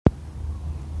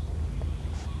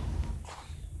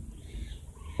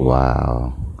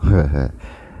Wow.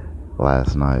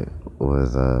 last night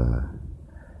was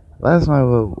last night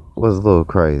was a little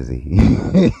crazy.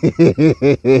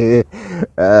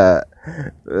 uh,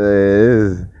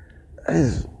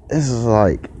 this is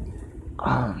like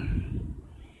wow,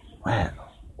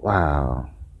 wow.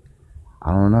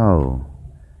 I don't know.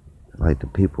 Like the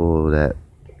people that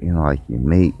like you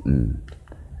meet and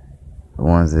the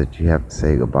ones that you have to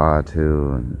say goodbye to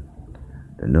and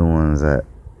the new ones that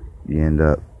you end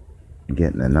up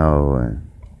getting to know, and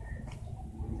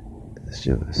it's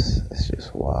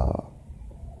just wild.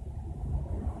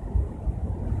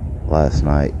 Last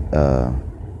night, that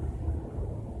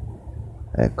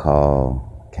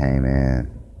call came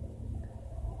in,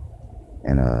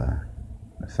 and I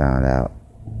found out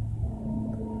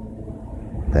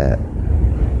that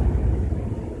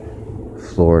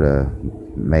Florida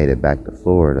made it back to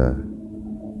Florida,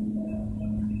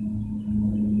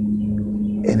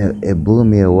 and it blew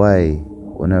me away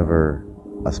whenever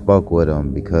I spoke with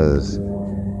him, because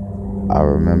I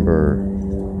remember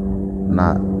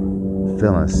not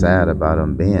feeling sad about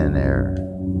him being there.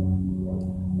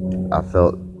 I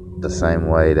felt the same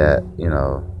way that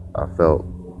I felt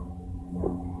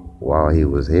while he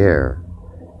was here,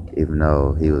 even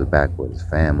though he was back with his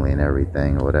family and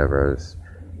everything or whatever.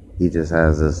 He just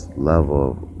has this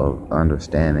level of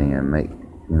understanding and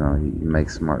he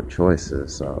makes smart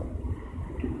choices. So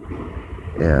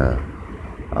yeah,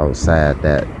 I was sad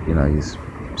that he's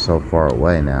so far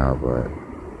away now, but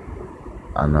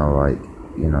I know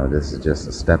this is just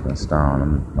a stepping stone.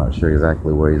 I'm not sure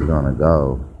exactly where he's gonna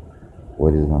go,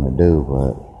 what he's gonna do,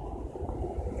 but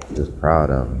I'm just proud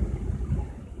of him.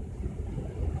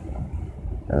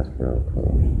 That's real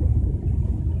cool.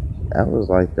 That was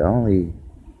like the only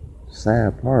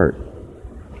sad part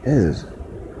is,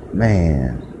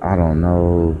 man, I don't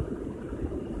know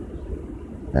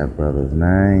that brother's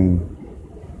name,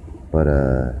 but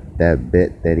that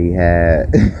bit that he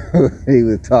had he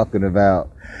was talking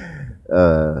about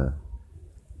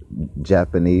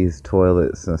Japanese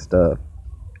toilets and stuff.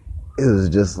 It was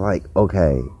just like,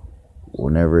 okay,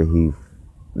 whenever he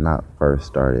not first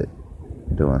started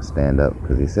doing stand-up,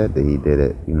 because he said that he did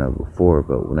it before,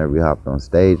 but whenever he hopped on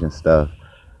stage and stuff,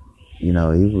 he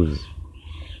was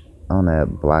on that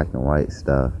black and white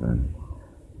stuff, and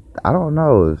I don't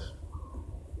know if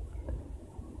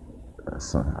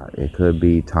it could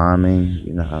be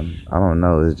timing, I don't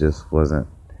know. It just wasn't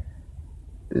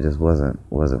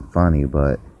funny.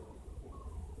 But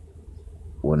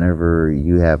whenever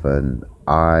you have an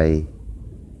eye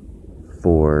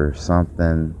for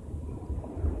something,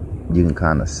 you can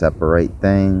kind of separate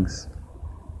things.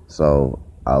 So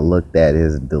I looked at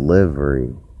his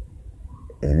delivery,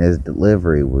 and his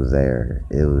delivery was there.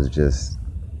 It was just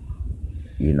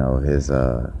his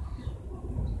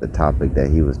the topic that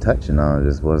he was touching on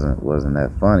just wasn't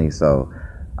that funny. So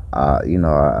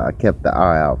I kept the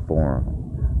eye out for him.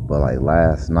 But like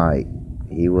last night,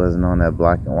 he wasn't on that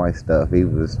black and white stuff. He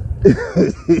was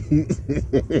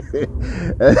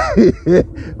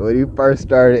when he first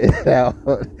started out,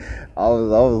 I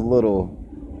was a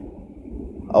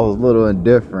little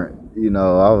indifferent.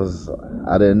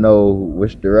 I didn't know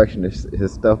which direction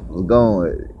his stuff was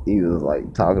going. He was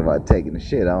like talking about taking the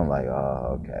shit. I'm like,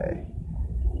 oh, okay,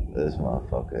 this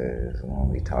motherfucker is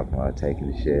gonna be talking about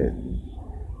taking the shit.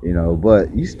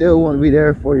 But you still want to be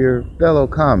there for your fellow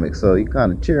comics, so you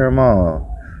kind of cheer him on.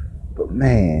 But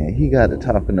man, he got to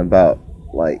talking about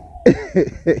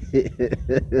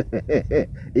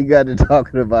he got to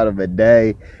talking about a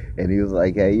bidet, and he was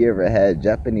like, "Hey, you ever had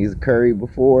Japanese curry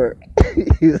before?"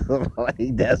 He was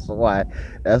like, "That's why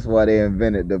they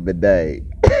invented the bidet."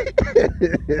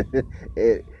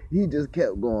 He just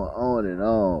kept going on and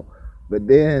on, but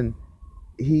then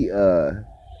he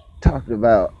talked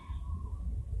about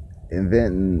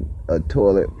inventing a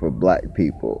toilet for black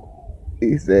people.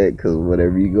 He said, because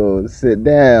whenever you go sit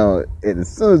down, and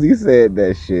as soon as he said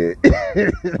that shit,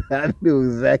 I knew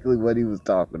exactly what he was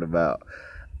talking about.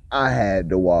 I had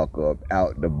to walk up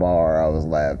out the bar. I was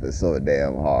laughing so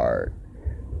damn hard.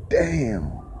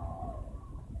 Damn.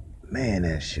 Man,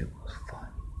 that shit was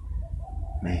funny.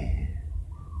 Man.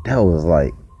 That was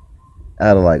like,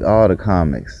 out of like all the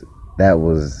comics, that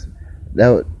was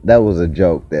a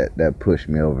joke that pushed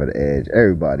me over the edge.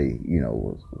 Everybody,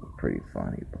 was pretty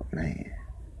funny, but man,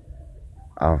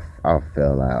 I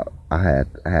fell out. I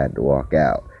had to walk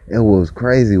out. And what was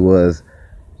crazy was,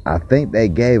 I think they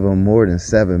gave him more than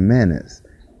 7 minutes.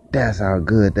 That's how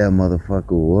good that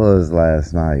motherfucker was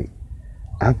last night.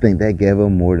 I think they gave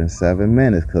him more than 7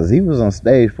 minutes, because he was on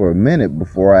stage for a minute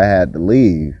before I had to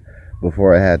leave.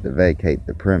 before I had to vacate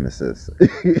the premises.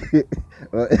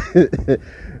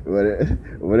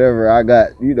 Whatever I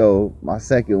got, my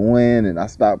second win, and I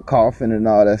stopped coughing and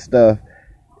all that stuff.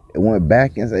 It went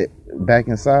back inside.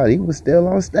 He was still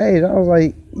on stage. I was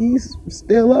like, he's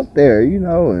still up there,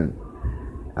 and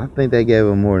I think they gave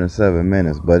him more than 7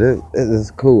 minutes, but it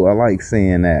is cool. I like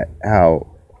seeing that, how,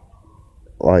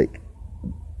 like,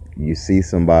 you see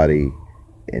somebody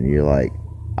and you're like,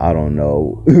 I don't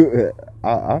know.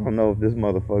 I don't know if this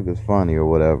motherfucker's funny or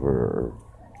whatever. Or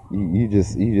you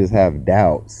just have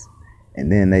doubts, and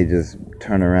then they just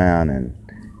turn around and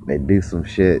they do some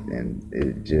shit, and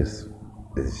it's just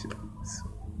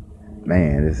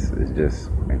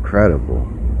incredible.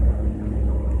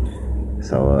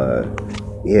 So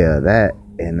yeah, that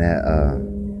and that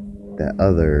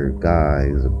other guy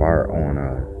who's a bar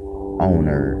owner. I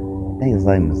think his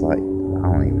name is like, I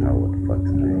don't even know what the fuck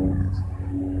his name is.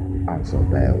 I'm so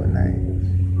bad with names.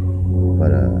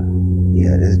 But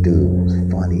yeah, this dude was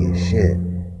funny as shit.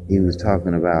 He was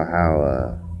talking about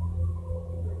how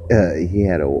he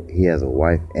has a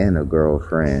wife and a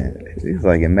girlfriend. He's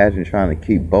like, imagine trying to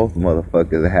keep both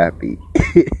motherfuckers happy.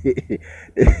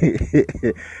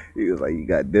 He was like, you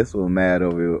got this one mad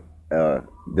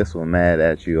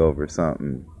at you over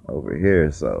something over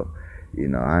here, so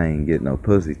I ain't getting no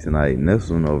pussy tonight, and this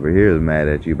one over here is mad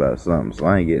at you about something, so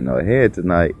I ain't getting no head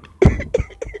tonight.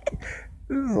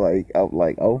 This is like, I'm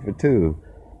like 0 for 2.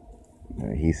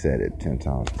 He said it 10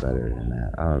 times better than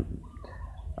that.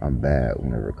 I'm bad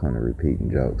whenever it comes to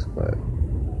repeating jokes, but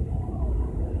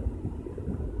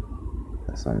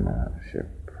that's something that I should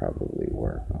probably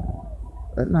work on.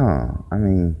 But no, I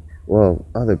mean, well,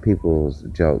 other people's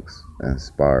jokes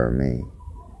inspire me.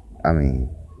 I mean,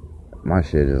 my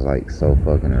shit is like so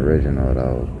fucking original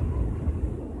though.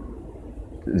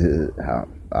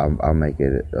 I'll make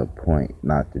it a point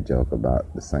not to joke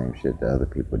about the same shit that other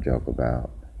people joke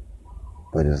about.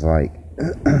 But it's like,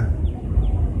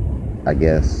 I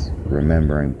guess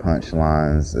remembering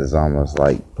punchlines is almost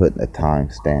like putting a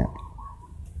timestamp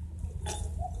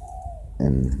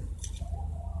in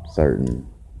certain,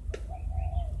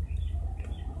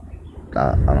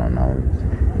 I don't know.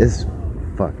 It's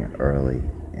fucking early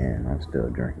and I'm still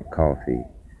drinking coffee.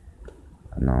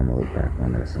 I know I'm gonna look back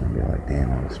on this and be like,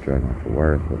 damn, I was struggling for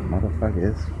work, but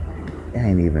motherfucker, it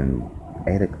ain't even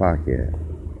 8 o'clock yet.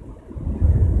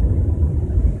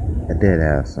 I did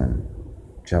have some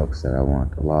jokes that I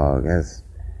want to log. I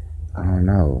don't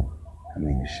know. I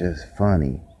mean, it's just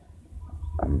funny.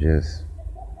 I'm just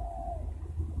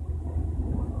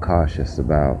cautious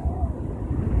about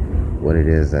what it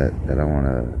is that I want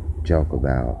to joke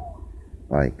about.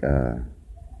 Like,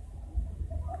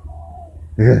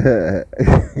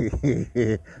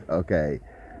 okay,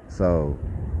 so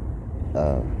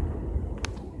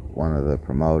one of the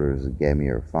promoters gave me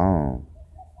her phone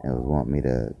and was wanting me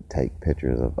to take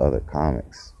pictures of other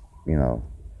comics,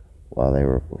 while they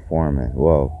were performing.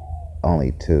 Well,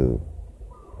 only 2,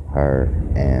 her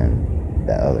and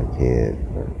that other kid,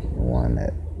 the one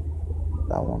that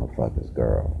I want to fuck his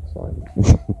girl. So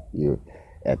you,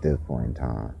 at this point in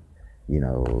time, you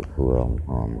know who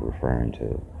I'm referring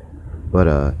to.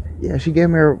 But yeah, she gave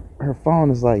me her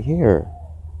phone. It's like, here,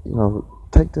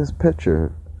 take this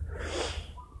picture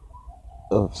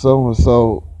of so and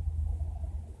so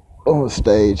on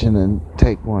stage, and then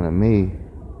take one of me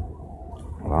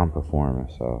while I'm performing.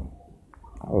 So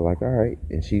I was like, all right,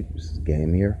 and she gave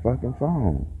me her fucking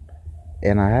phone,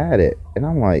 and I had it, and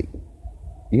I'm like,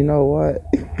 you know what?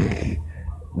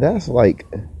 That's like,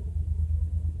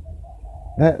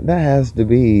 that has to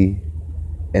be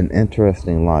an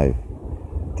interesting life,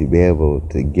 to be able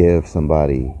to give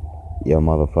somebody your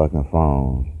motherfucking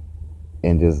phone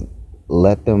and just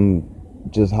let them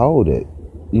just hold it.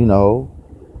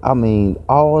 I mean,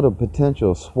 all the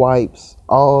potential swipes,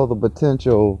 all the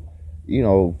potential,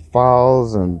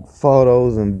 files and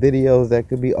photos and videos that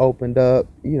could be opened up,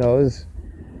 man,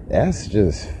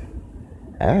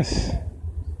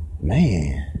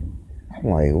 I'm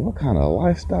like, what kind of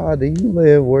lifestyle do you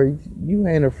live where you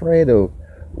ain't afraid of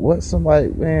what somebody,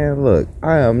 man, look,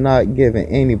 I am not giving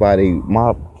anybody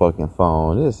my fucking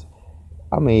phone. It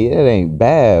ain't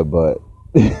bad, but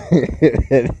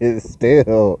it's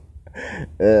still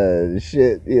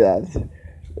shit. Yeah,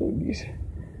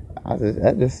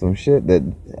 that's just some shit that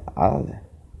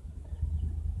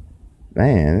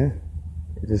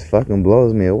it just fucking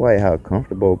blows me away how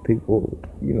comfortable people,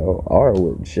 are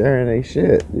with sharing their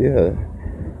shit. Yeah,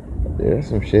 there's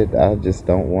some shit I just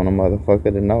don't want a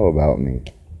motherfucker to know about me.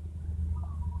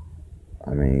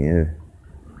 I mean,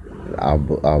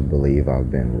 I'll believe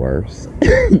I've been worse.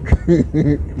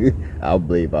 I'll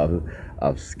believe I've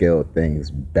I've scaled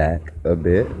things back a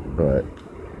bit, but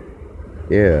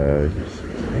yeah, just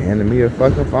handing me a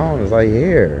fucking phone. It's like,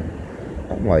 here.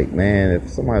 I'm like, man, if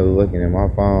somebody was looking at my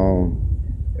phone,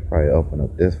 if I open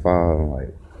up this file, I'm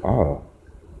like, oh,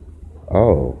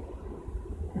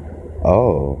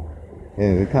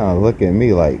 and they kind of look at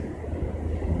me like,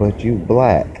 but you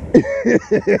black.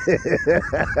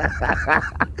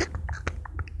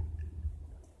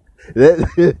 That's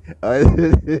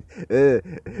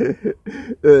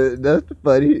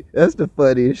the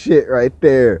funniest shit right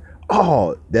there.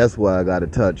 Oh, that's what I gotta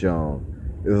touch on.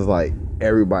 It was like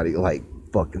everybody like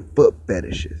fucking foot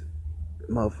fetishes.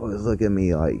 Motherfuckers look at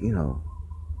me like,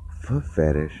 foot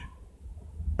fetish,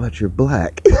 but you're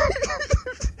black.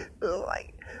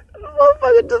 Like,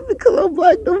 motherfucker, just because I'm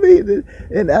black don't mean it.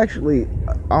 And actually,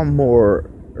 I'm more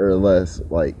or less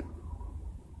like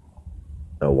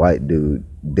a white dude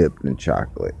dipped in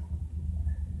chocolate.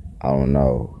 I don't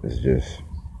know. It's just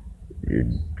you're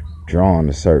drawn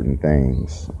to certain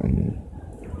things, and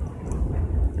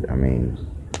I mean,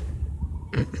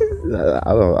 I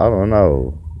don't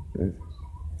know.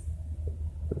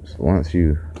 It's once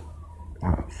you,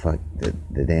 fuck the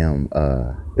damn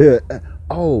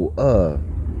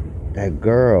that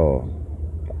girl.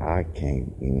 I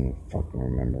can't even fucking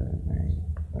remember her name.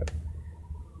 But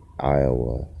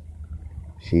Iowa.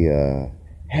 She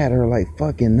had her like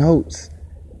fucking notes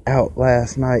out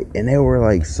last night, and they were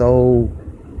like so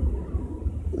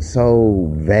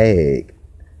vague.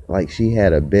 Like, she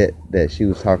had a bit that she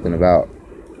was talking about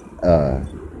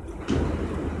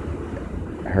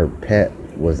her pet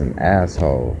was an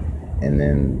asshole, and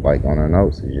then like on her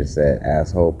notes it just said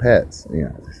asshole pets.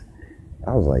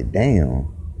 I was like, damn,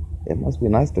 it must be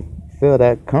nice to feel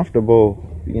that comfortable.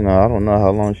 I don't know how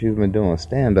long she's been doing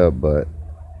stand-up, but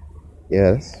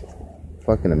yeah, it's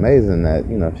fucking amazing that,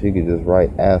 she could just write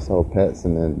asshole pets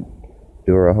and then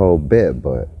do her whole bit.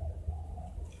 But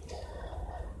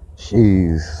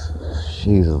she's a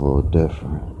little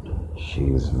different.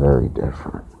 She's very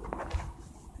different.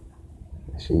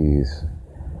 She's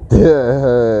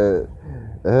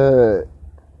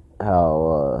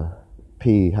how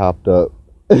P hopped up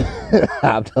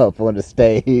on the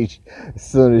stage as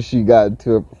soon as she got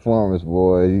into her performance,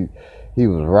 boy. He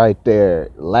was right there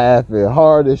laughing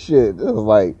hard as shit. It was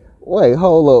like, wait,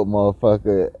 hold up,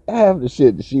 motherfucker. Half the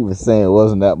shit that she was saying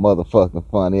wasn't that motherfucking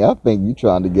funny. I think you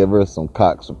trying to give her some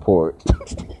cock support.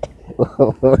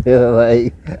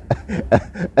 Like,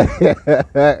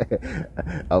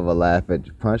 I'm gonna laugh at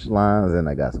your punchlines, and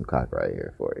I got some cock right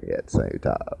here for you at the same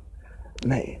time.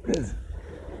 Man,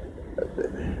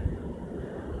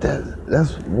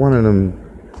 that's one of them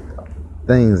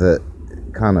things that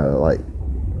kind of like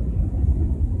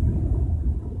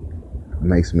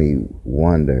makes me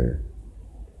wonder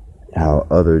how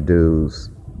other dudes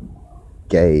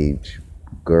gauge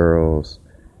girls.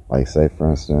 Like, say for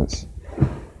instance,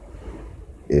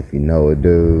 if you know a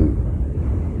dude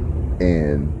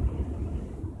and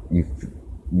you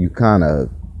kind of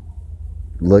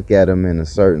look at him in a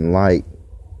certain light,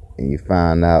 and you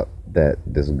find out that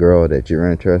this girl that you're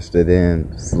interested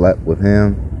in slept with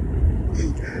him,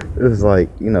 it's like,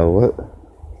 what?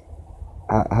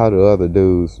 How do other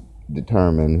dudes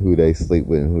determine who they sleep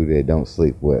with and who they don't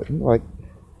sleep with? Like,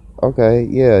 okay,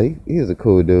 yeah, he's a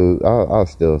cool dude. I'll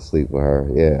still sleep with her,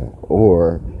 yeah.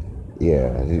 Or,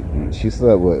 yeah, she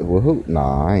slept with who?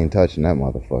 Nah, I ain't touching that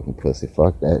motherfucking pussy.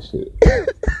 Fuck that shit.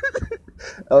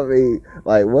 I mean,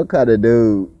 like, what kind of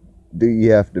dude do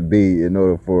you have to be in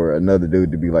order for another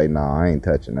dude to be like, nah, I ain't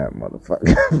touching that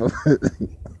motherfucker?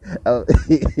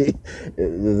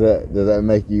 Does that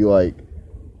make you like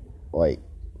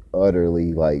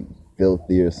utterly like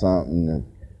filthy or something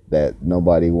that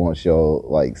nobody wants your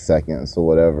like seconds or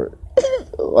whatever?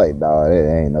 Like, nah,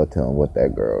 there ain't no telling what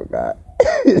that girl got.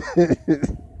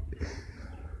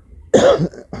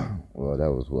 Well,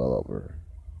 that was well over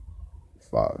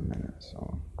 5 minutes,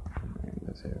 so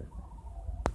let's hear it.